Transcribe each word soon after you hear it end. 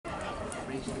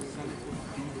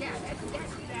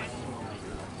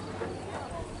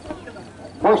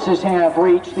Horses have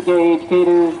reached the gate. Gate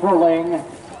is rolling.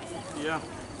 Yeah.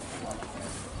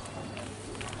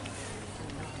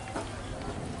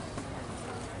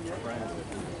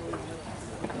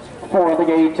 For the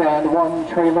gate and one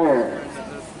trailer.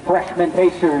 Freshman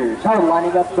pacers are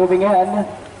lining up, moving in.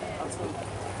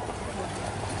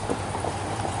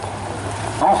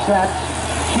 All set.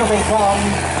 Here they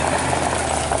come.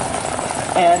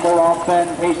 And they're off and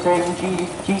pacing.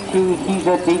 GT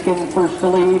Heza Deacon first to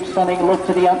lead. Stunning look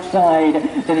to the outside.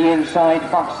 To the inside,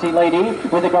 Foxy Lady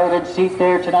with a guarded seat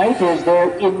there tonight is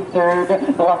there in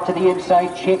third. Block to the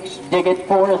inside, Chicks Dig It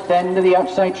fourth. Then to the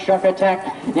outside, Shark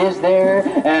Attack is there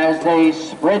as they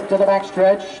sprint to the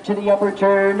backstretch to the upper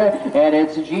turn. And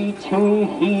it's GT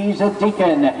Heza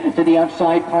Deacon to the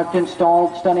outside, parked and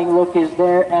stalled. Stunning look is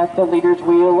there at the leader's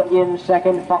wheel in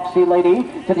second. Foxy Lady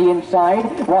to the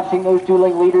inside, watching those dueling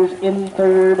leaders in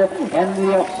third, and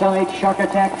the outside Shark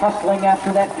Attack hustling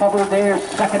after that cover there,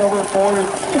 second over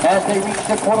fourth as they reach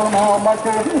the quarter mile marker,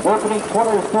 opening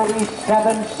quarter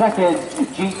 37 seconds.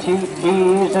 GT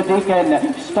Heza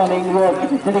Deacon, stunning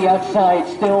look to the outside,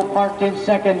 still parked in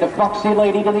second. Foxy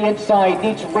Lady to the inside,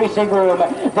 needs racing room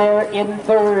there in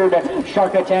third.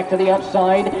 Shark Attack to the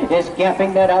outside is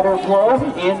gapping that outer flow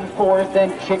in fourth,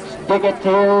 and Chicks Dig It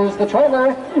is the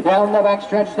trailer. Down the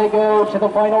backstretch they go to the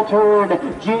final turn.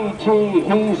 GT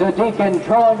Heza Deacon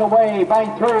drawing away by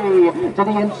 3 to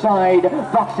the inside.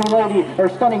 Foxy Lady, or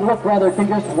Stunning Look rather, can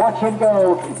just watch him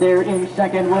go. They're in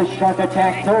second with Shark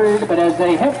Attack third, but as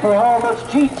they head for all, it's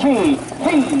GT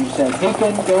Heza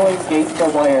Deacon going gate to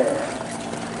wire.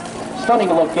 Stunning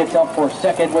Look gets up for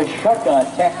second with Shark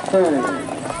Attack third.